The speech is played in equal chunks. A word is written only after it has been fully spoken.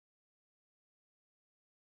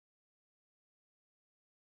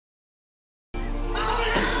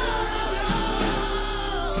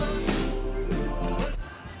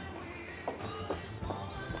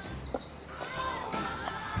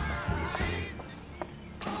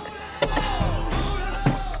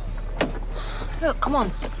Look, come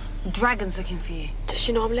on. The dragon's looking for you. Does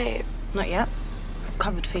she know I'm late? Not yet. I've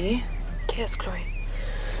covered for you. Cheers, Chloe.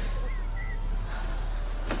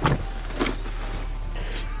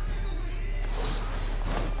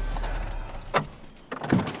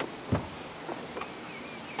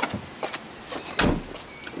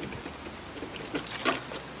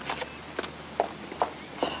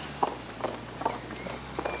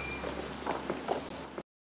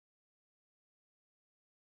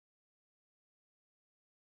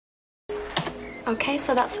 Okay,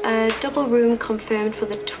 so that's a double room confirmed for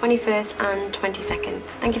the 21st and 22nd.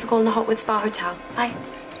 Thank you for calling the Hotwood Spa Hotel. Bye.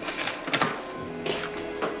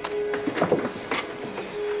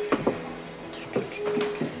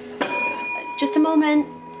 Just a moment.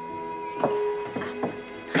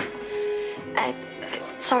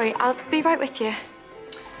 Sorry, I'll be right with you.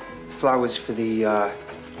 Flowers for the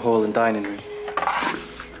hall and dining room.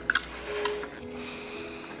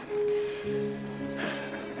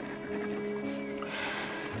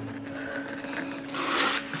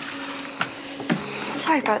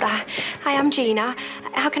 Sorry about that. Hi, I'm Gina.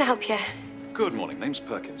 How can I help you? Good morning. Name's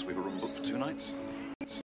Perkins. We've a room booked for 2 nights.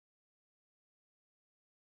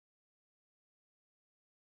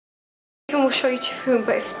 We'll show you to your room,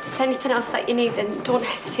 but if there's anything else that you need, then don't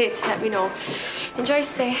hesitate to let me know. Enjoy your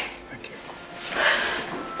stay. Thank you.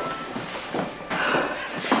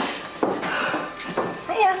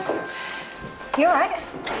 Hiya. You all right?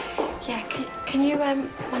 Yeah, can you man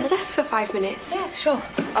the desk for 5 minutes? Yeah, sure.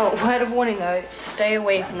 Oh, word of warning, though. Stay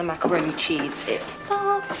away from the macaroni cheese. It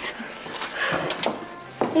sucks.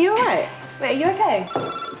 Are you all right? Wait, are you okay?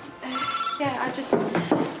 Yeah, I just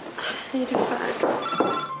need a fag.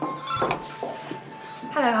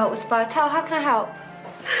 Hello, Hotwood Spa Hotel. How can I help?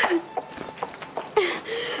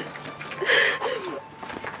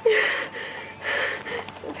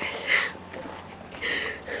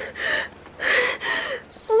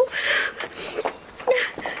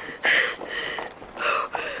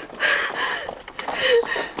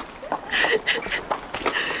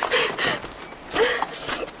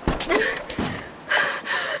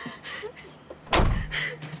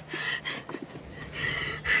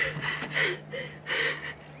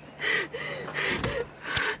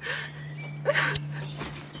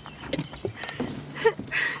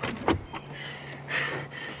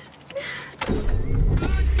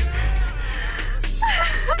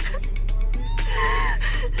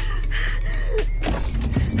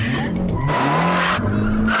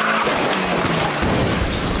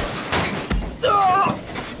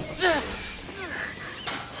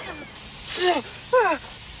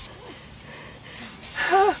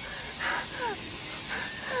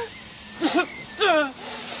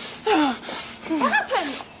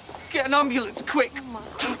 Get an ambulance, quick!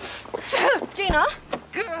 Gina?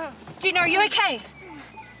 Gina, are you okay?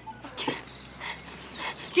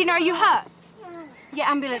 Gina, are you hurt? Yeah,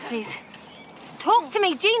 ambulance, please. Talk to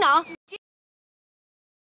me, Gina!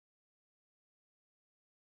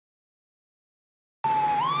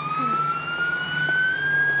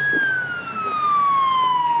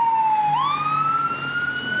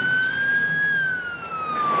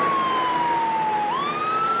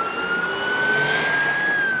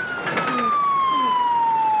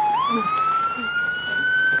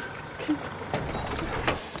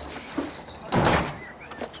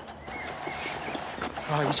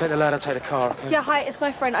 Oh, you take the lad, I'll take the car, okay? Yeah, hi, it's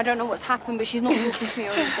my friend. I don't know what's happened, but she's not talking to me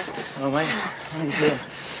or anything. Oh, mate. How you doing?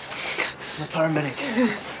 I'm a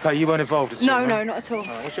paramedic. Oh, you weren't involved at all, No, right? not at all. All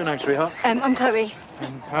right, what's your name, sweetheart? I'm Chloe.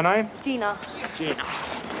 And her name? Gina. Gina.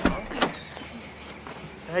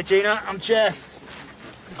 Hey, Gina, I'm Jeff.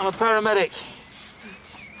 I'm a paramedic.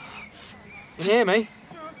 Can you hear me?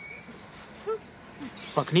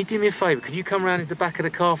 Right, can you do me a favour? Can you come round to the back of the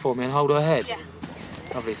car for me and hold her head? Yeah.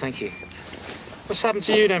 Lovely, thank you. What's happened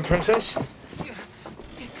to you then, Princess? All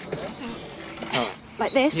right.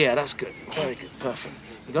 Like this? Yeah, that's good. Very good. Perfect.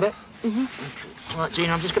 You got it? Mm-hmm. Okay. All right,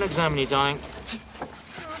 Gina, I'm just going to examine you, darling.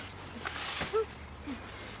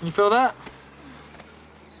 Can you feel that?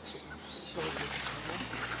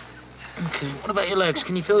 Okay, what about your legs?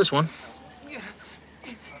 Can you feel this one?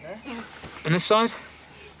 And this side?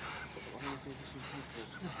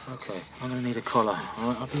 Okay, I'm going to need a collar. All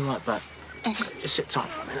right, I'll be right back. Okay. Just sit tight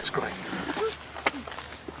for me, that's great.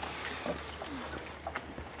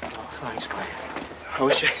 Oh, thanks, mate. How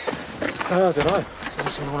is she? Oh, did I? Doesn't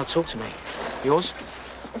seem to want to talk to me. Yours?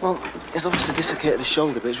 Well, it's obviously dislocated the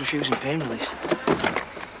shoulder, but it's refusing pain relief.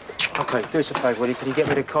 Okay, do us a favour, will you? Can you get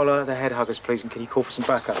me the collar, the head huggers, please, and can you call for some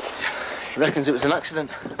backup? He reckons it was an accident.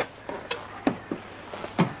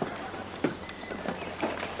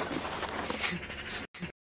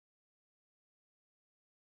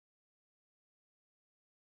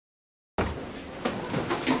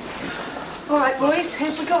 All right, boys,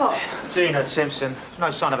 who've we got? Gina Timpson.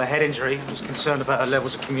 No sign of a head injury. I'm just concerned about her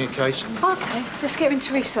levels of communication. OK, let's get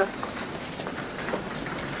into Rita.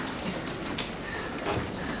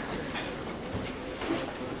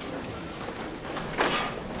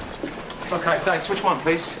 OK, thanks. Which one,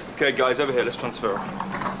 please? Okay, guys, over here. Let's transfer.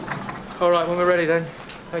 All right, when we're ready, then.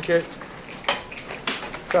 Thank you.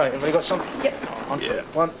 Great, everybody got some? Yep. On foot.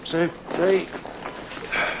 1, 2, 3.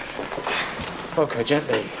 OK,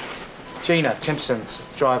 gently. Gina Timpson,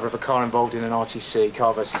 the driver of a car involved in an RTC,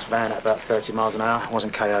 car versus van at about 30 miles an hour.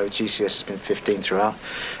 Wasn't KO. GCS has been 15 throughout.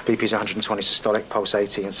 BP's 120 systolic, pulse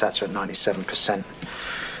 80, and SATs are at 97%.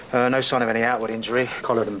 No sign of any outward injury.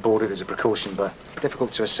 Collared and boarded as a precaution, but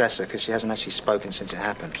difficult to assess her because she hasn't actually spoken since it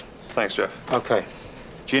happened. Thanks, Jeff. OK.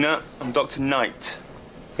 Gina, I'm Dr. Knight.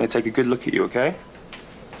 I'm going to take a good look at you, OK?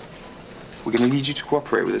 We're going to need you to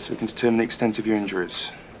cooperate with us so we can determine the extent of your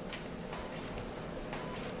injuries.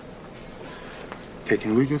 OK,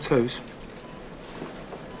 can you move your toes?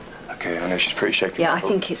 OK, I know she's pretty shaken. Yeah, I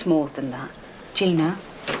think it's more than that. Gina,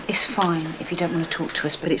 it's fine if you don't want to talk to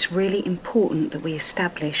us, but it's really important that we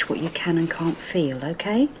establish what you can and can't feel,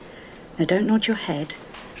 OK? Now, don't nod your head.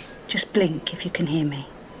 Just blink if you can hear me.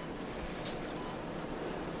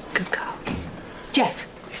 Good girl. Jeff.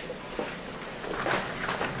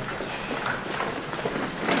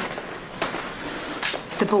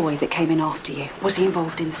 The boy that came in after you, was he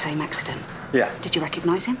involved in the same accident? Yeah. Did you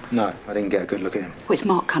recognise him? No, I didn't get a good look at him. Well, it's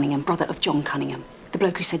Mark Cunningham, brother of John Cunningham. The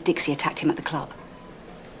bloke who said Dixie attacked him at the club.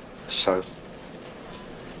 So?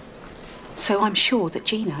 So I'm sure that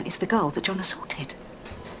Gina is the girl that John assaulted.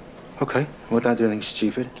 OK. Well, don't do anything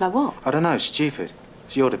stupid. Like what? I don't know, stupid.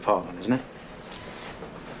 It's your department, isn't it?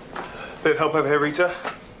 Bit of help over here, Rita.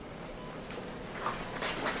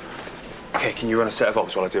 OK, can you run a set of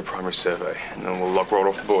ops while I do a primary survey? And then we'll log roll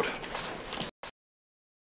off the board.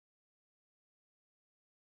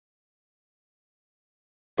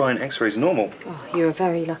 Fine, X-ray's normal. Oh, you're a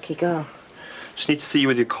very lucky girl. Just need to see you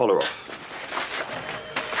with your collar off.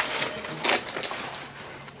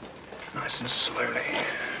 Nice and slowly.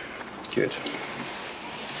 Good.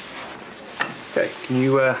 OK, can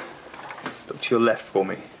you look to your left for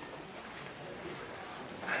me?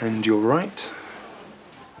 And your right.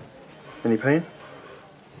 Any pain?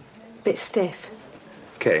 Bit stiff.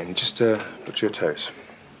 OK, and just look to your toes.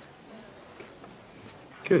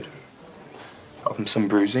 Good. Apart from some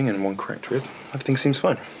bruising and one cracked rib, everything seems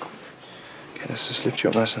fine. OK, let's just lift you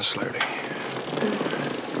up nice and slowly.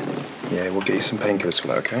 Yeah, we'll get you some painkillers for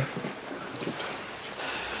that, OK?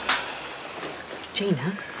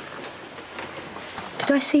 Gina, did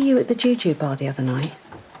I see you at the Juju bar the other night?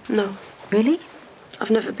 No, Really? I've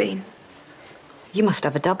never been. You must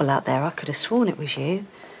have a double out there. I could have sworn it was you.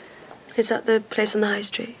 Is that the place on the high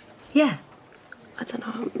street? Yeah. I don't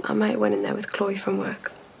know. I might have went in there with Chloe from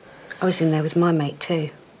work. I was in there with my mate too.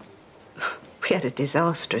 We had a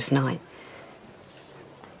disastrous night.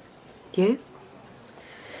 You?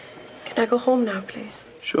 Can I go home now, please?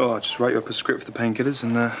 Sure, I'll just write you up a script for the painkillers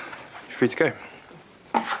and you're free to go.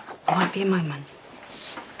 I won't be a moment.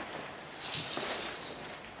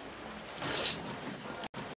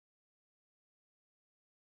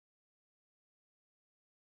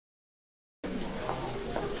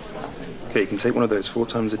 OK, you can take one of those 4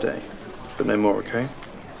 times a day, but no more, OK?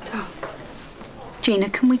 So, Gina,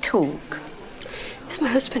 can we talk? is my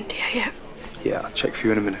husband here yet? Yeah, I'll check for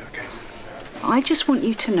you in a minute, OK? I just want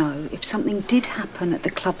you to know if something did happen at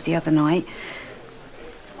the club the other night,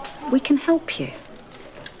 we can help you.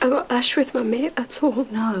 I got lashed with my mate, that's all.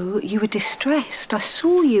 No, you were distressed. I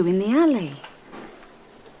saw you in the alley.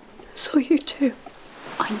 So you too.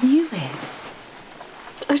 I knew it.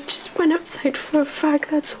 I just went outside for a fag,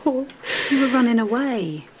 that's all. You were running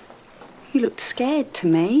away. You looked scared to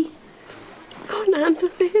me. I can't handle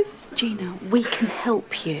this. Gina, we can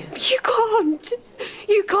help you. You can't.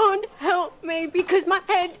 You can't help me because my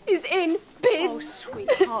head is in bits. Oh,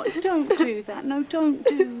 sweetheart, don't do that. No, don't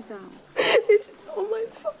do that. This is all my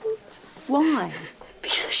fault. Why?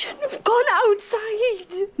 Because I shouldn't have gone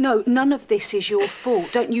outside. No, none of this is your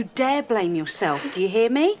fault. Don't you dare blame yourself. Do you hear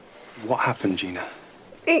me? What happened, Gina?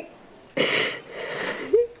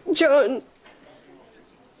 John,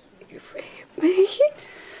 you raped me.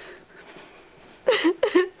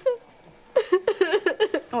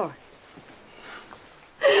 All right.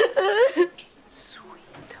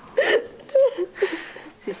 Sweetheart.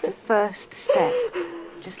 This is the first step.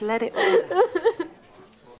 Just let it all out.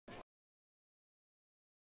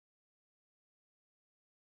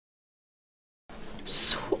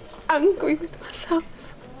 So angry with myself.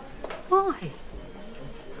 Why?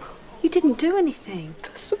 You didn't do anything.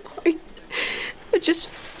 That's the point. I just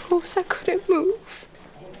course I couldn't move.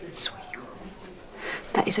 Sweet.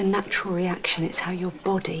 That is a natural reaction. It's how your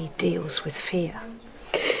body deals with fear.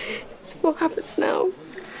 So what happens now?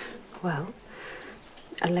 Well,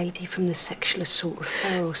 a lady from the Sexual Assault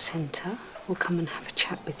Referral Centre will come and have a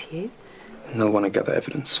chat with you. And they'll want to gather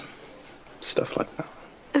evidence. Stuff like that.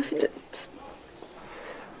 Evidence?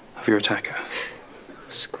 Of your attacker.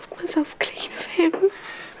 Scrub myself clean of him.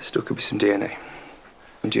 There still could be some DNA.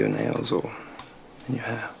 Into your nails or in your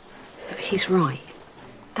hair. But he's right.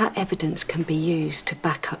 That evidence can be used to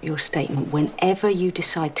back up your statement whenever you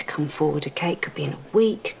decide to come forward, OK? It could be in a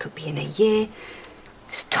week, it could be in a year.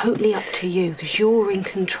 It's totally up to you, because you're in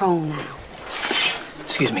control now.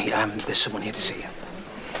 Excuse me, there's someone here to see you.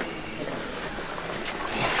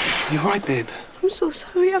 You all right, babe? I'm so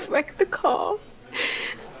sorry I've wrecked the car.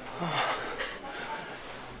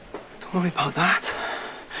 Don't worry about that.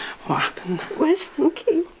 What happened? Where's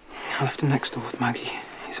Frankie? I left him next door with Maggie.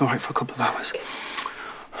 He's all right for a couple of hours.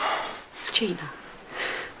 Gina,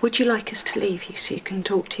 would you like us to leave you so you can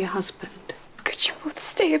talk to your husband? Could you both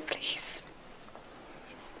stay here, please?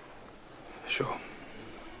 Sure.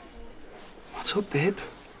 What's up, babe?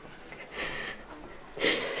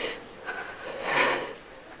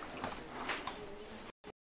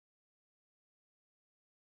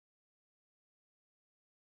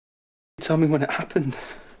 Tell me when it happened.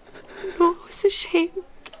 No, I was ashamed.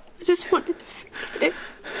 I just wanted to forget it.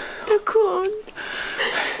 I can't.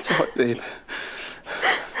 It's all right, babe.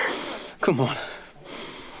 Come on.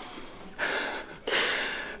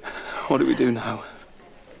 What do we do now?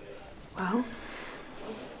 Well,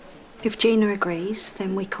 if Gina agrees,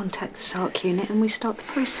 then we contact the SARC unit and we start the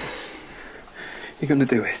process. You're gonna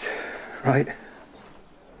do it, right?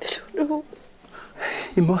 I don't know.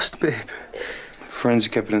 You must, babe.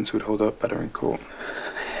 Forensic evidence would hold up better in court.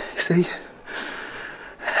 See?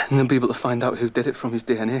 And they'll be able to find out who did it from his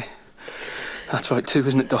DNA. That's right too,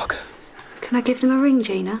 isn't it, Doc? Can I give them a ring,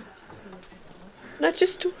 Gina? I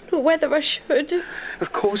just don't know whether I should.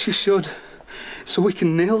 Of course you should. So we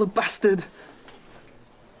can nail the bastard.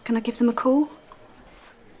 Can I give them a call?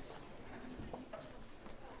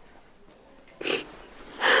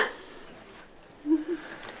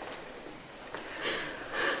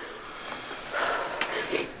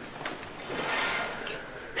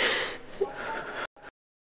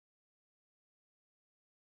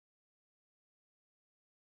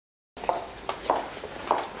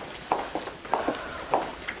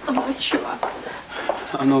 I'm not sure.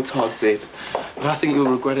 I know it's hard, babe, but I think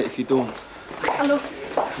you'll regret it if you don't. I love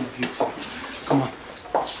you. I love you too. Come on.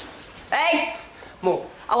 Hey! Mum.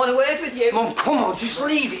 I want a word with you. Mum, come on, just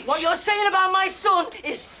leave it. What you're saying about my son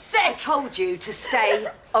is sick. I told you to stay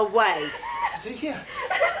away. Is he here?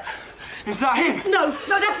 Is that him? No,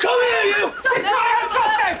 that's... Come here, you! Don't try and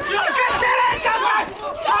drop him! Get to it! Come on!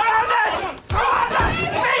 Come on, then! Come on, then!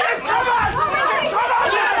 Come on! Come on,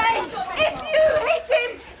 then! If you hit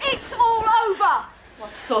him, it's all over.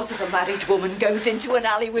 What sort of a married woman goes into an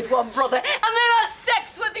alley with one brother and then has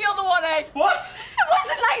sex with the other one, eh? What? It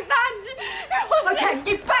wasn't like that. It wasn't... Okay,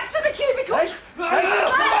 get back to the cubicle.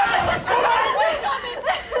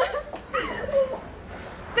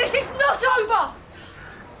 This is not over.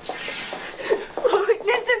 Oh,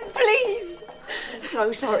 listen, please. I'm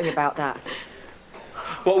so sorry about that.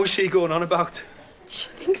 What was she going on about? She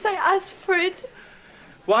thinks I asked for it.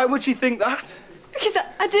 Why would she think that? Because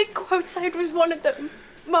I did go outside with one of them,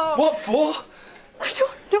 Mom. What for? I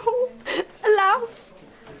don't know. A laugh.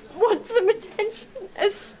 Want some attention. A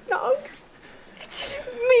snog. It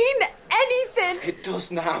didn't mean anything. It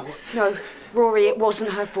does now. No, Rory, it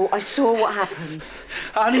wasn't her fault. I saw what happened.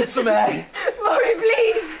 I need some air. Rory,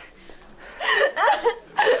 please.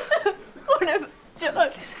 What have I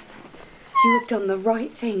done? You have done the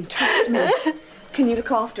right thing, trust me. Can you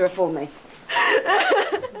look after her for me?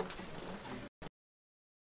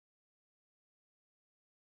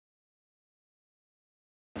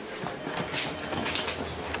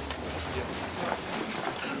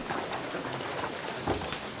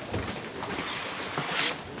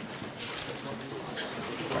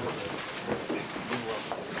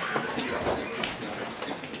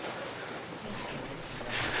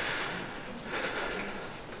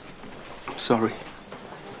 Sorry.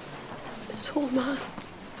 So am I.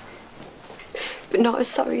 But not as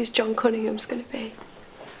sorry as John Cunningham's going to be.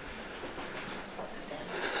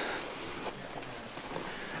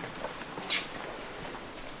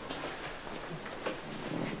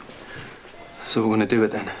 So we're going to do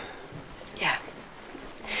it then? Yeah.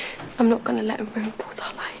 I'm not going to let him ruin